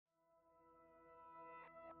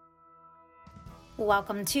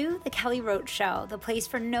Welcome to The Kelly Roach Show, the place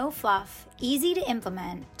for no fluff, easy to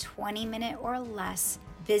implement, 20-minute or less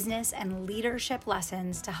business and leadership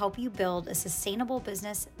lessons to help you build a sustainable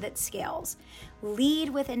business that scales. Lead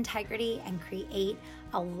with integrity and create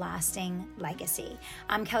a lasting legacy.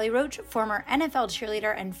 I'm Kelly Roach, former NFL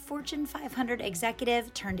cheerleader and Fortune 500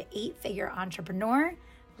 executive turned 8-figure entrepreneur.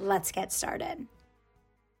 Let's get started.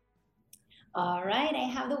 All right, I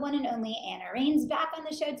have the one and only Anna Raynes back on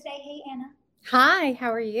the show today. Hey, Anna. Hi,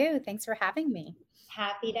 how are you? Thanks for having me.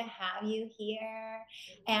 Happy to have you here.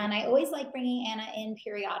 And I always like bringing Anna in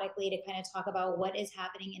periodically to kind of talk about what is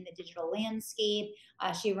happening in the digital landscape.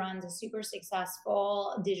 She runs a super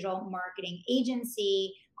successful digital marketing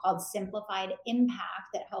agency called Simplified Impact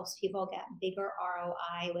that helps people get bigger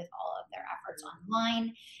ROI with all of their efforts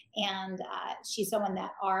online. And she's someone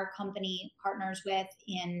that our company partners with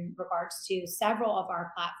in regards to several of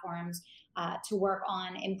our platforms to work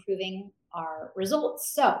on improving our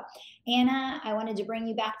results. So, Anna, I wanted to bring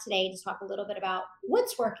you back today to talk a little bit about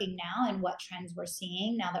what's working now and what trends we're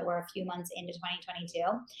seeing now that we're a few months into 2022.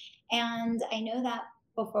 And I know that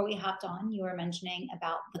before we hopped on, you were mentioning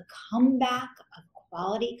about the comeback of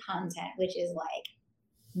quality content, which is like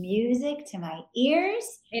music to my ears.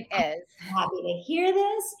 It is. I'm happy to hear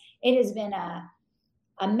this. It has been a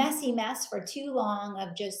messy mess for too long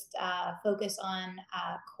of just focus on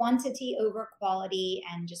quantity over quality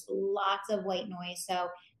and just lots of white noise. So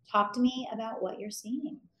talk to me about what you're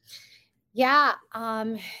seeing. Yeah,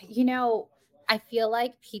 I feel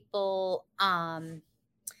like people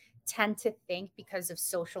tend to think because of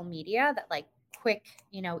social media that like quick,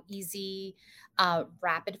 easy,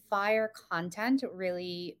 rapid fire content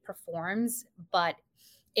really performs, but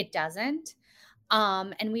it doesn't.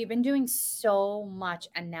 And we've been doing so much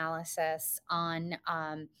analysis on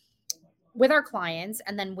with our clients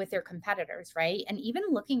and then with their competitors, right? And even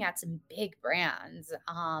looking at some big brands.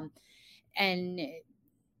 And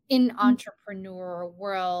in entrepreneur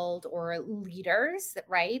world or leaders,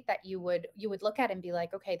 right, that you would look at and be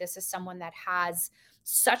like, okay, this is someone that has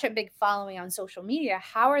such a big following on social media.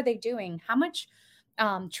 How are they doing? How much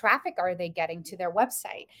traffic are they getting to their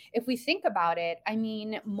website? If we think about it, I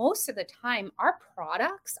mean, most of the time our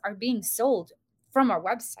products are being sold from our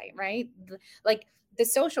website, right? Like the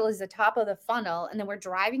social is the top of the funnel, and then we're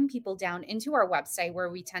driving people down into our website where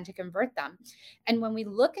we tend to convert them. And when we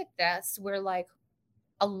look at this, we're like,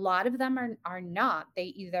 a lot of them are not. They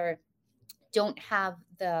either don't have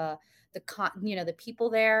the people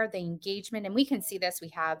there, the engagement, and we can see this. We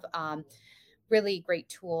have really great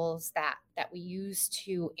tools that we use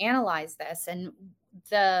to analyze this, and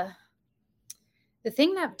the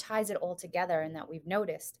thing that ties it all together and that we've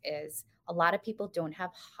noticed is a lot of people don't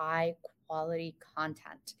have high quality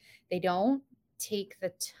content. They don't take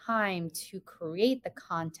the time to create the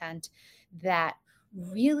content that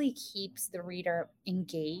really keeps the reader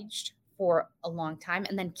engaged for a long time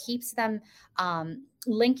and then keeps them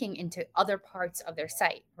linking into other parts of their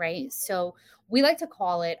site, right? So we like to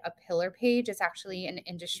call it a pillar page. It's actually an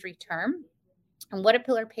industry term. And what a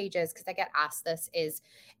pillar page is, because I get asked this, is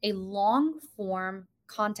a long form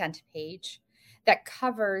content page that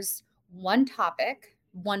covers one topic,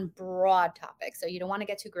 one broad topic. So you don't want to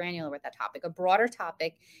get too granular with that topic, a broader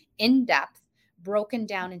topic in depth, broken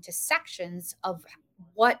down into sections of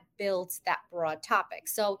what builds that broad topic.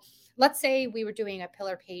 So let's say we were doing a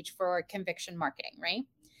pillar page for conviction marketing, right?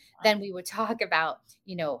 Then we would talk about,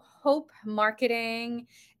 hope marketing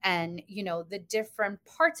and, the different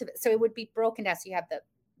parts of it. So it would be broken down. So you have the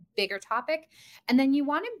bigger topic, and then you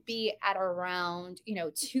want to be at around,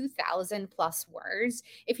 2,000 plus words.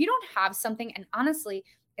 If you don't have something, and honestly,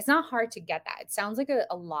 it's not hard to get that. It sounds like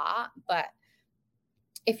a lot, but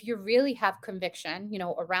if you really have conviction,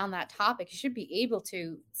 around that topic, you should be able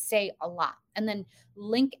to say a lot and then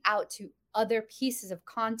link out to other pieces of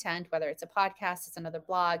content, whether it's a podcast, it's another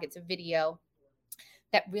blog, it's a video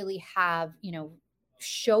that really have,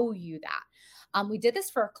 show you that. We did this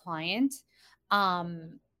for a client.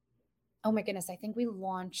 Oh my goodness, I think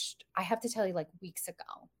I have to tell you, like weeks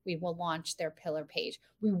ago, we will launch their pillar page.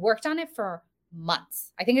 We worked on it for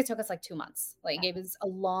months. I think it took us like 2 months. Like it was a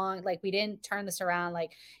long, like we didn't turn this around.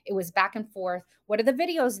 Like it was back and forth. What are the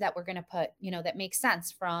videos that we're going to put, that make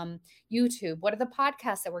sense from YouTube? What are the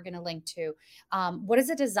podcasts that we're going to link to? What does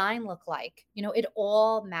the design look like? It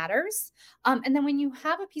all matters. And then when you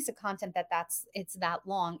have a piece of content it's that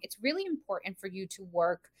long, it's really important for you to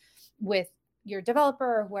work with your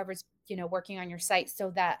developer or whoever's, working on your site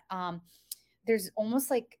so that there's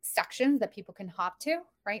almost like sections that people can hop to,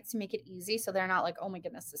 right? To make it easy. So they're not like, oh my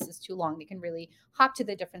goodness, this is too long. They can really hop to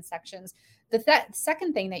the different sections.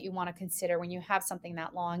 Second thing that you want to consider when you have something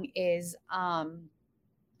that long is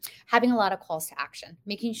having a lot of calls to action,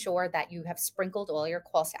 making sure that you have sprinkled all your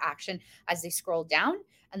calls to action as they scroll down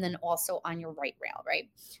and then also on your right rail, right?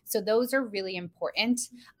 So those are really important.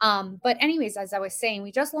 But, anyways, as I was saying,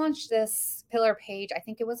 we just launched this pillar page, I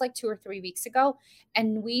think it was like 2 or 3 weeks ago,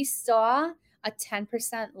 and we saw a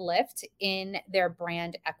 10% lift in their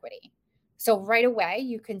brand equity. So right away,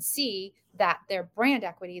 you can see that their brand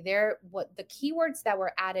equity, their what the keywords that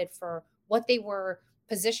were added for what they were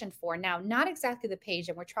positioned for. Now, not exactly the page,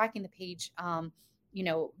 and we're tracking the page,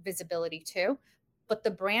 visibility too, but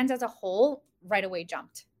the brand as a whole right away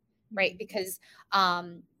jumped, right? Mhm. Because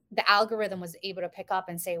the algorithm was able to pick up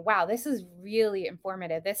and say, wow, this is really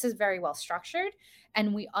informative. This is very well structured.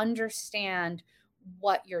 And we understand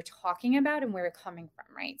what you're talking about and where you're coming from,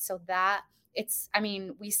 right? So that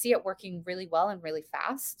we see it working really well and really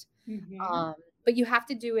fast. Mhm. Um, but you have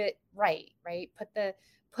to do it right, right? Put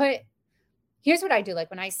Here's what I do,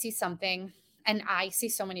 like, when I see something, and I see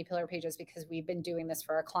so many pillar pages because we've been doing this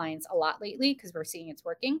for our clients a lot lately because we're seeing it's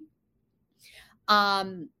working.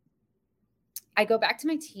 Um, I go back to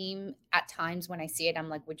my team at times when I see it, I'm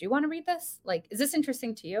like, "Would you wanna read this? Like, is this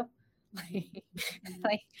interesting to you?" Like Mhm.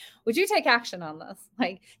 like, "Would you take action on this?"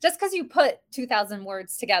 Like, just because you put 2,000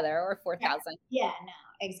 words together or Right. 4,000 Yeah, no,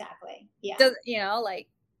 exactly. Yeah. does like,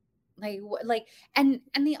 and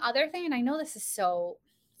the other thing, and I know this is so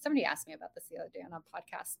somebody asked me about this the other day on a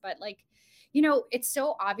podcast, but, like, it's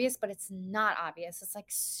so obvious, but it's not obvious. It's like,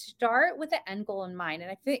 start with the end goal in mind,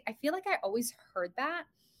 and I feel like I always heard that,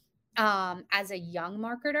 as a young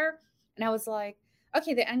marketer, and I was like,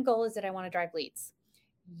 "Okay, the end goal is that I wanna drive leads."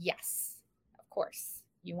 Yes, of course,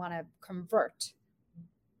 you wanna convert,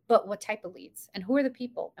 but what type of leads? And who are the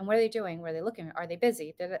people? And what are they doing? Where are they looking? Are they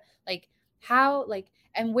busy? Like, how, like,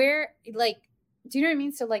 and where, like, do you know what I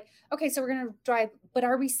mean? So, like, okay, so we're going to drive, but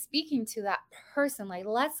are we speaking to that person? Like,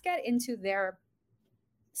 let's get into their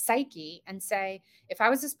psyche and say, if I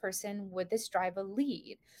was this person, would this drive a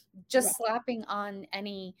lead? Just Right. slapping on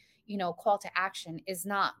any, call to action is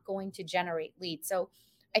not going to generate leads. So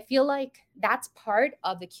I feel like that's part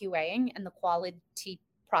of the QAing and the quality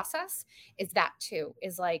process is that too,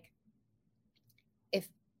 is like, if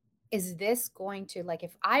is this going to, like,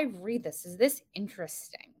 if I read this, is this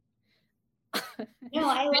interesting? No,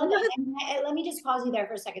 I And love that. And let me just pause you there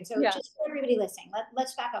for a second. So, yeah. just for everybody listening,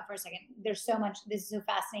 let's back up for a second. There's so much. This is so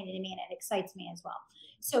fascinating to me, and it excites me as well.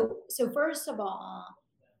 So first of all,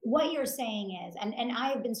 what you're saying is, and I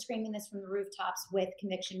have been screaming this from the rooftops with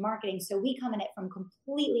conviction marketing. So we come at it from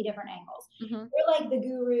completely different angles. Mhm. You're like the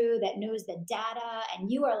guru that knows the data,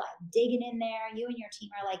 and you are like digging in there. You and your team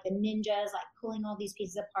are like the ninjas, like pulling all these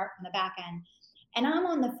pieces apart from the back end. And I'm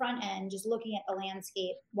on the front end, just looking at the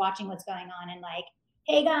landscape, watching what's going on, and like,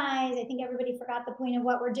 hey guys, I think everybody forgot the point of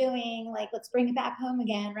what we're doing. Like, let's bring it back home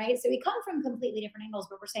again, right? So we come from completely different angles,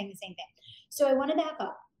 but we're saying the same thing. So I want to back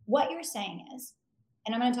up. What you're saying is,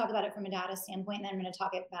 and I'm going to talk about it from a data standpoint, and then I'm going to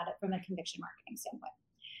talk about it from a conviction marketing standpoint.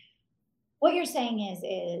 What you're saying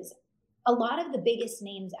is a lot of the biggest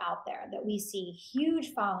names out there that we see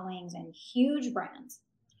huge followings and huge brands,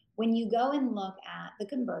 when you go and look at the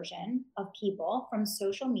conversion of people from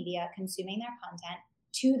social media consuming their content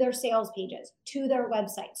to their sales pages, to their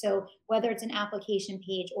website. So whether it's an application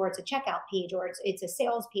page or it's a checkout page or it's a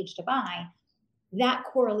sales page to buy, that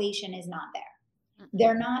correlation is not there. Mm-mm.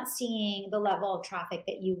 They're not seeing the level of traffic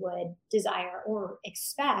that you would desire or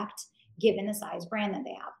expect given the size brand that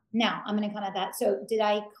they have. Now, I'm going to come at that. So, did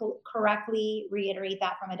I correctly reiterate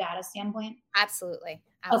that from a data standpoint? Absolutely. Okay.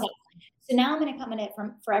 Absolutely. So now I'm going to come at it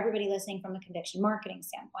from for everybody listening from a conviction marketing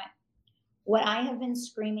standpoint. What I have been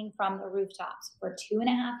screaming from the rooftops for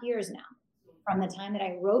 2.5 years now, from the time that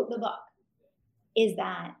I wrote the book, is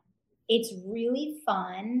that it's really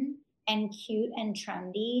fun and cute and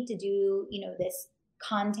trendy to do, this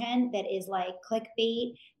content that is like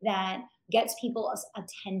clickbait that gets people's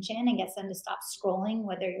attention and gets them to stop scrolling,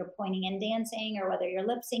 whether you're pointing and dancing or whether you're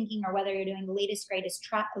lip syncing or whether you're doing the latest, greatest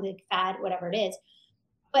track, like fad, whatever it is.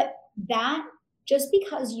 But that just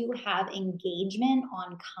because you have engagement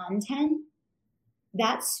on content,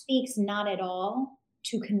 that speaks not at all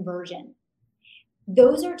to conversion.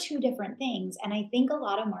 Those are two different things. And I think a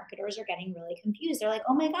lot of marketers are getting really confused. They're like,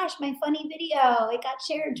 oh my gosh, my funny video, it got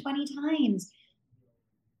shared 20 times.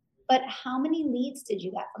 But how many leads did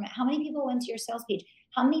you get from it? How many people went to your sales page?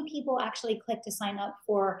 How many people actually clicked to sign up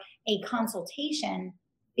for a consultation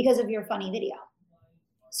because of your funny video?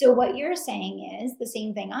 So what you're saying is the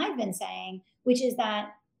same thing I've been saying, which is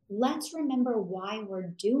that let's remember why we're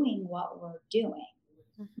doing what we're doing.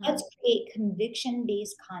 Let's Mhm. create conviction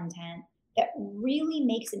based content that really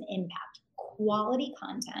makes an impact, quality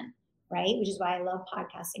content, right? Which is why I love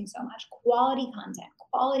podcasting so much. Quality content,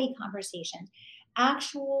 quality conversations,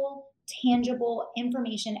 actual, tangible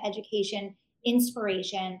information, education,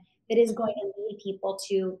 inspiration that is going to lead people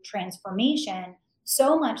to transformation.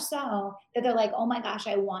 So much so that they're like, oh my gosh,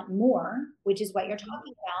 I want more, which is what you're Mhm.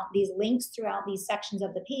 talking about. These links throughout these sections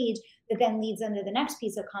of the page that then leads them to the next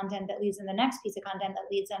piece of content that leads them to the next piece of content that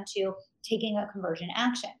leads them to taking a conversion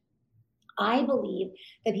action. I believe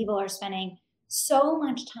that people are spending so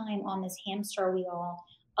much time on this hamster wheel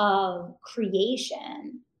of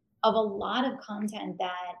creation of a lot of content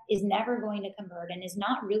that is never going to convert and is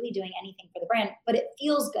not really doing anything for the brand, but it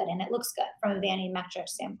feels good and it looks good from a vanity metric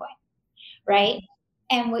standpoint, right? Mhm.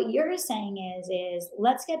 And what you're saying is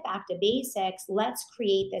let's get back to basics. Let's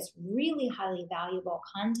create this really highly valuable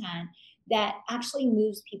content that actually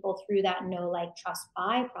moves people through that know, like, trust,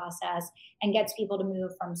 buy process and gets people to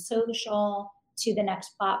move from social to the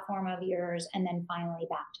next platform of yours and then finally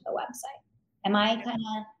back to the website. Am I kind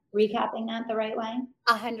of recapping that the right way?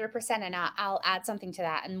 100%, and I'll add something to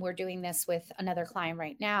that, and we're doing this with another client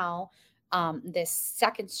right now, this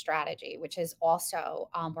second strategy, which is also,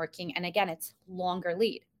 working, and again, it's longer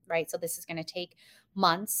lead, right? So this is gonna take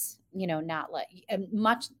months, not like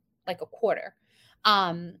much like a quarter.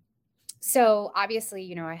 Um, so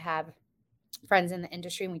obviously, I have friends in the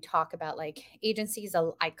industry and we talk about like agencies.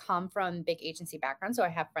 I come from big agency background, so I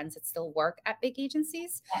have friends that still work at big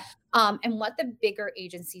agencies. Yeah. And what the bigger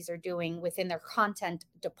agencies are doing within their content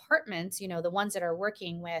departments, the ones that are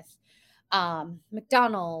working with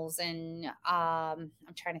McDonald's and I'm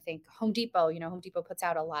trying to think, Home Depot. Home Depot puts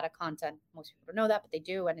out a lot of content. Most people don't know that, but they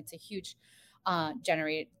do, and it's a huge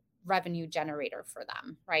generate revenue generator for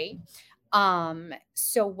them, right?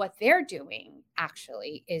 So what they're doing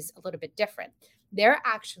actually is a little bit different. They're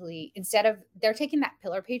actually, instead of, they're taking that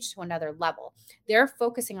pillar page to another level. They're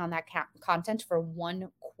focusing on that content for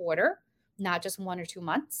 1 quarter, not just 1 or 2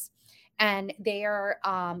 months. And they are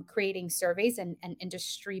creating surveys and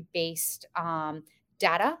industry based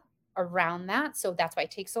data around that. So that's why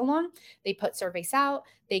it takes so long. They put surveys out,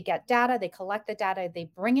 they get data, they collect the data, they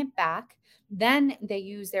bring it back. Then they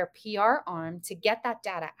use their PR arm to get that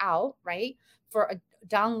data out, right? For a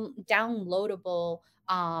downloadable,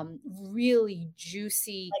 really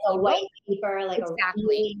juicy Like a ebook. white paper, like a Exactly.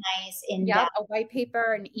 really nice in Yep, depth. a white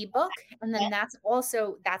paper, an ebook, and then that's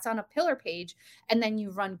on a pillar page, and then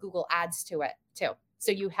you run Google Ads to it too.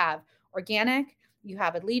 So you have organic, you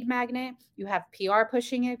have a lead magnet, you have PR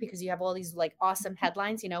pushing it because you have all these like awesome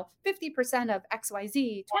headlines, 50% of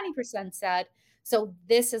XYZ, 20% said. So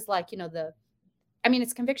this is like,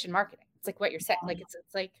 it's conviction marketing. It's like what you're saying. Like it's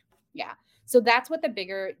like, yeah. So that's what the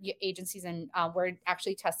bigger agencies, and we're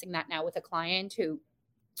actually testing that now with a client who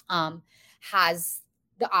um, has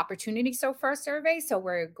the opportunity so for a survey. So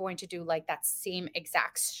we're going to do like that same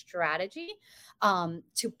exact strategy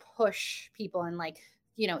to push people and like,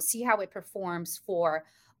 see how it performs for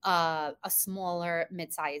a smaller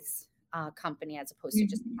mid-size company as opposed to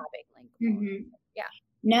just Mhm. having like more. Mhm. Yeah.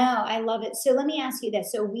 No, I love it. So let me ask you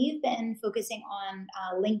this. So we've been focusing on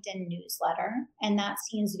LinkedIn newsletter, and that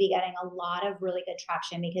seems to be getting a lot of really good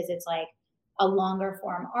traction because it's like a longer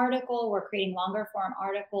form article. We're creating longer form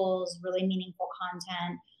articles, really meaningful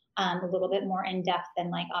content, a little bit more in depth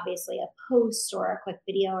than like obviously a post or a quick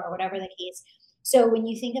video or whatever the case. So when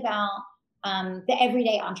you think about the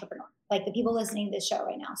everyday entrepreneur, like the people listening to this show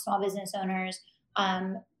right now, small business owners,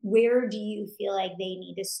 where do you feel like they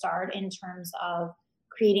need to start in terms of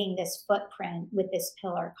creating this footprint with this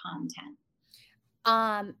pillar content?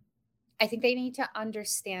 Um, I think they need to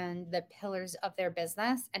understand the pillars of their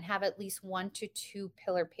business and have at least 1 to 2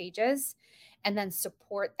 pillar pages and then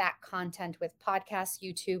support that content with podcasts,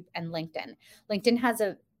 YouTube, and LinkedIn. LinkedIn has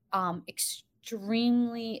a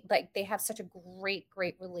extremely like they have such a great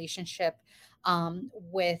relationship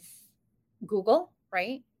with Google,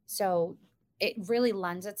 right? So it really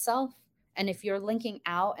lends itself. And if you're linking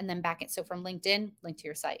out and then back it, so from LinkedIn, link to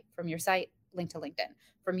your site, from your site, link to LinkedIn,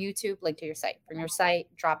 from YouTube, link to your site, from your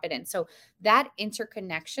site, drop it in. So that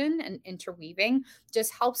interconnection and interweaving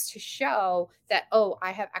just helps to show that, oh,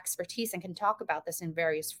 I have expertise and can talk about this in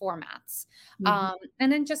various formats. Mhm.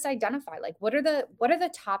 And then just identify like what are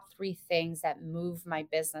the top 3 things that move my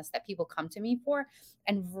business that people come to me for,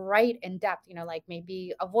 and write in depth, like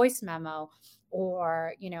maybe a voice memo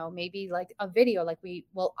or maybe like a video, like we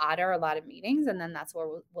will order a lot of meetings and then that's where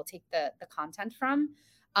we'll take the content from.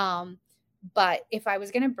 But if I was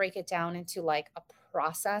going to break it down into like a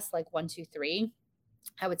process like 1 2 3,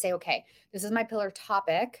 I would say, okay, this is my pillar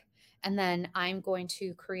topic. And then I'm going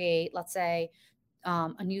to create, let's say,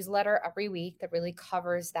 a newsletter every week that really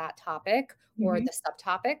covers that topic or Mhm. the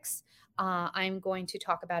subtopics. I'm going to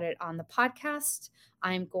talk about it on the podcast.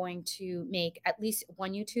 I'm going to make at least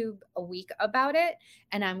one YouTube a week about it.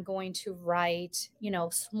 And I'm going to write,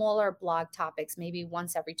 smaller blog topics, maybe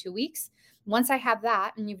once every 2 weeks. Once I have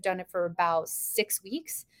that, and you've done it for about 6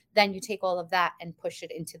 weeks, then you take all of that and push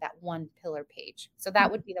it into that one pillar page. So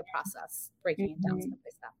that would be the process, breaking it down Mhm. step by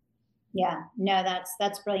step. Yeah, no,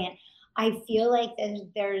 that's brilliant. I feel like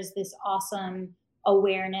there's this awesome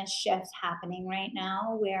awareness shift happening right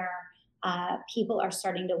now where people are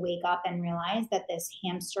starting to wake up and realize that this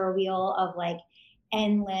hamster wheel of like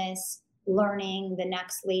endless learning the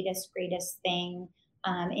next latest greatest thing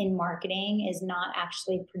in marketing is not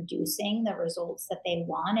actually producing the results that they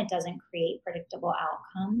want. It doesn't create predictable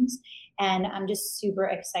outcomes, and I'm just super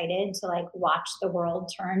excited to like watch the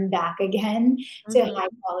world turn back again to high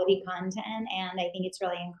Mhm. quality content. And I think it's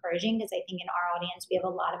really encouraging because I think in our audience, we have a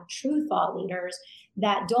lot of true thought leaders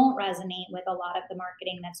that don't resonate with a lot of the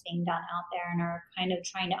marketing that's being done out there and are kind of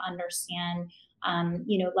trying to understand,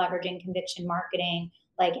 leveraging conviction marketing,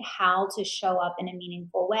 like how to show up in a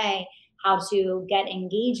meaningful way, how to get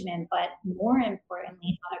engagement, but more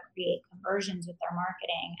importantly, how to create conversions with their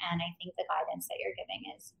marketing. And I think the guidance that you're giving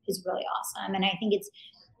is really awesome. And I think it's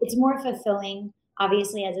more fulfilling,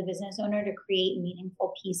 obviously, as a business owner, to create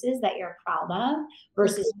meaningful pieces that you're proud of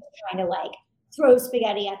versus Mhm. just trying to like throw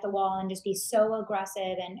spaghetti at the wall and just be so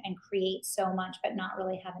aggressive and create so much but not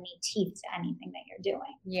really have any teeth to anything that you're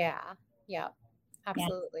doing. Yeah. Yeah. Yeah.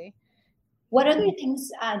 Absolutely. What other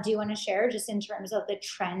things do you want to share just in terms of the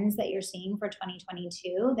trends that you're seeing for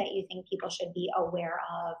 2022 that you think people should be aware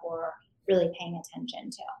of or really paying attention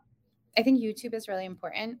to? I think YouTube is really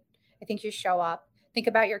important. I think you show up, think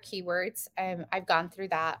about your keywords. I've gone through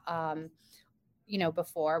that,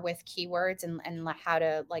 before with keywords and how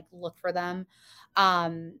to like look for them.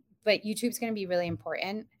 But YouTube's going to be really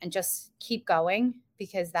important, and just keep going,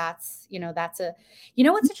 because what's a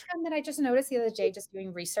trend that I just noticed the other day, just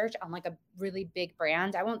doing research on like a really big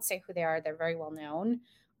brand. I won't say who they are. They're very well known.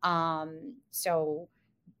 So,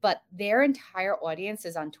 but their entire audience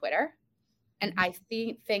is on Twitter. And Mhm. I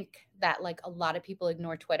think that like a lot of people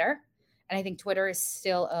ignore Twitter. And I think Twitter is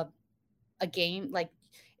still a game, like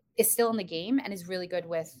is still in the game and is really good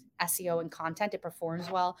with SEO and content. It performs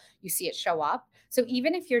well. You see it show up. So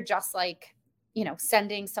even if you're just like,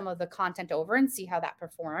 sending some of the content over and see how that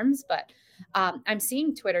performs. But I'm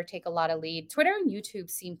seeing Twitter take a lot of lead. Twitter and YouTube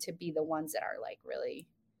seem to be the ones that are like really,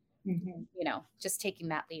 Mhm. just taking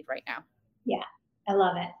that lead right now. Yeah, I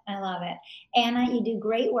love it. I love it. Anna, you do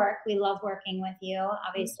great work. We love working with you. Thank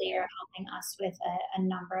Obviously, you're you. helping us with a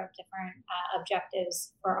number of different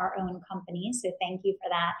objectives for our own company. So thank you for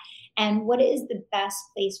that. And what is the best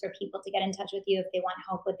place for people to get in touch with you if they want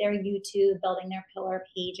help with their YouTube, building their pillar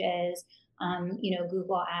pages,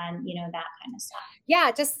 Google ad, that kind of stuff?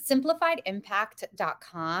 Yeah, just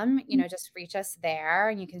simplifiedimpact.com, just reach us there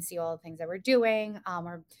and you can see all the things that we're doing.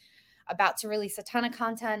 We're about to release a ton of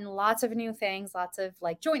content, lots of new things, lots of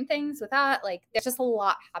like joint things with that. Like there's just a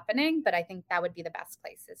lot happening, but I think that would be the best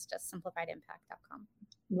place. It's just simplifiedimpact.com.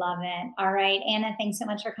 Love it. All right, Anna, thanks so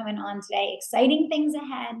much for coming on today. Exciting things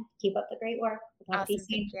ahead. Keep up the great work. We'll talk to you Awesome.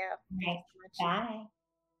 Thank soon. you. All Thanks right. so much. Bye.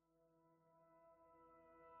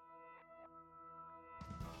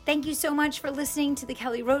 Thank you so much for listening to The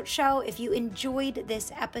Kelly Roach Show. If you enjoyed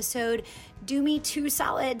this episode, do me two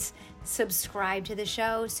solids. Subscribe to the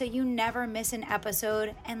show so you never miss an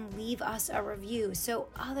episode, and leave us a review so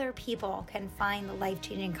other people can find the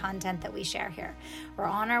life-changing content that we share here. We're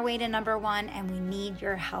on our way to #1 and we need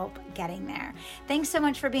your help getting there. Thanks so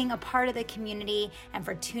much for being a part of the community and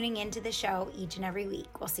for tuning into the show each and every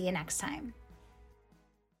week. We'll see you next time.